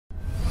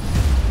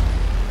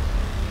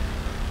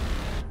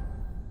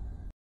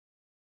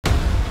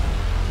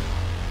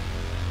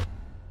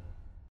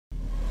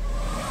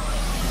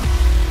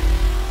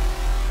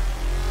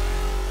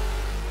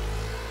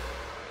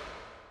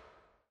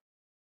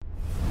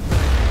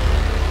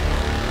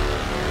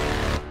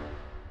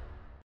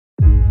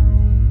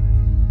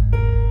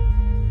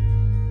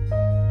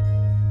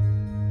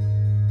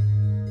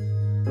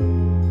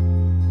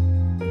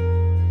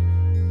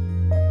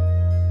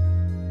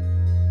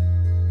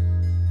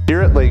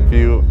Here at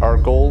Lakeview, our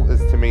goal is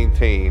to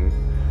maintain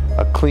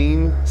a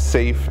clean,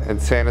 safe, and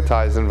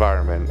sanitized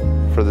environment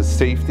for the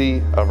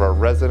safety of our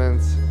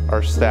residents,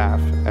 our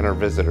staff, and our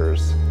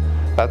visitors.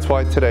 That's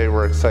why today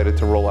we're excited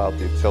to roll out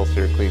the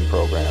Excelsior Clean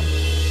program.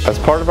 As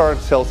part of our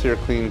Excelsior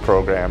Clean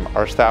program,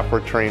 our staff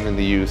were trained in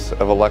the use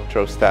of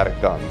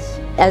electrostatic guns.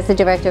 As the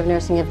Director of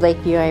Nursing of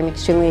Lakeview, I am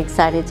extremely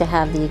excited to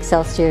have the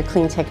Excelsior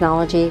Clean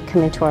technology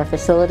come into our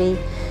facility.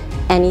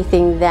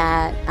 Anything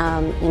that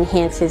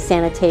enhances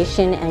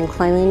sanitation and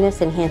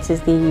cleanliness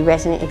enhances the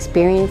resident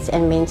experience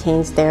and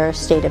maintains their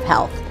state of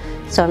health.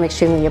 So I'm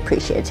extremely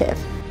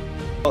appreciative.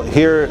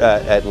 Here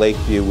at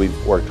Lakeview,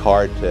 we've worked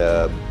hard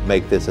to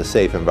make this a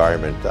safe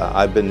environment.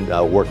 I've been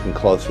working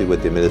closely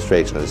with the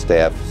administration and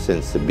staff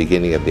since the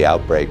beginning of the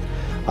outbreak,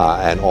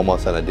 and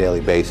almost on a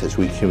daily basis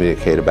we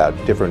communicate about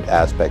different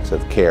aspects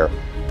of care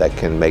that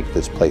can make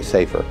this place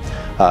safer.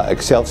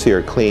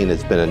 Excelsior Clean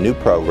has been a new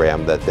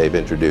program that they've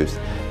introduced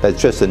that's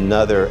just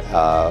another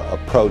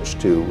approach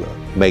to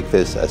make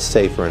this a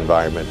safer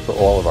environment for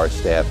all of our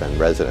staff and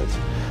residents.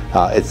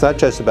 It's not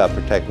just about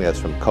protecting us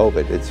from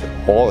COVID, it's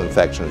all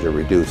infections are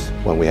reduced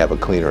when we have a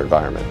cleaner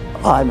environment.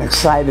 I'm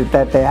excited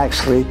that they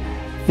actually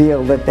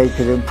feel that they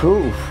could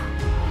improve.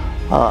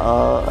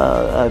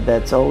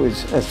 That's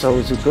always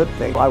a good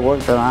thing. I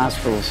worked in a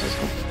hospital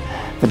system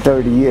for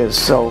 30 years,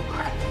 so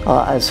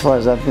as far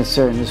as I'm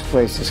concerned, this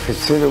place is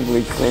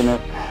considerably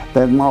cleaner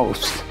than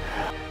most.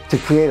 To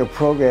create a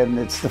program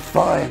that's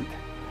defined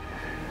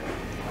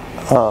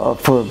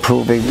for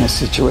improving the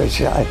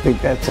situation, I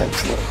think that's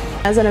excellent.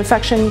 As an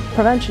infection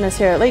preventionist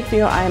here at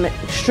Lakeview, I am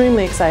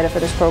extremely excited for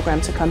this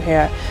program to come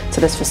here to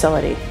this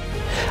facility.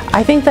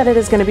 I think that it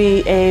is going to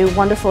be a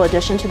wonderful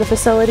addition to the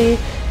facility.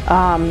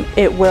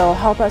 It will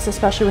help us,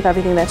 especially with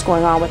everything that's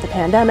going on with the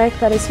pandemic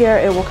that is here.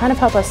 It will kind of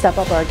help us step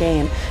up our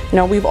game. You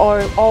know, we've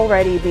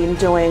already been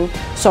doing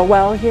so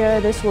well here.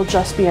 This will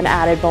just be an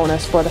added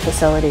bonus for the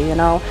facility, you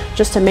know,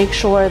 just to make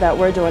sure that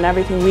we're doing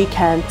everything we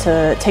can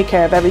to take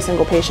care of every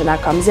single patient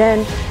that comes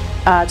in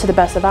to the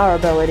best of our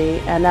ability,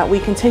 and that we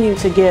continue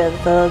to give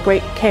the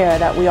great care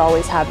that we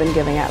always have been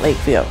giving at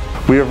Lakeview.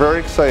 We are very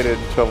excited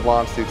to have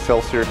launched the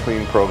Excelsior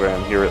Clean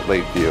program here at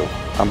Lakeview.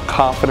 I'm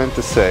confident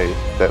to say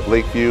that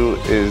Lakeview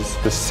is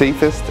the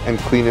safest and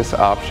cleanest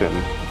option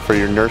for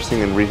your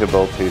nursing and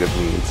rehabilitative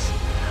needs.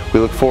 We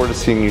look forward to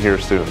seeing you here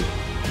soon.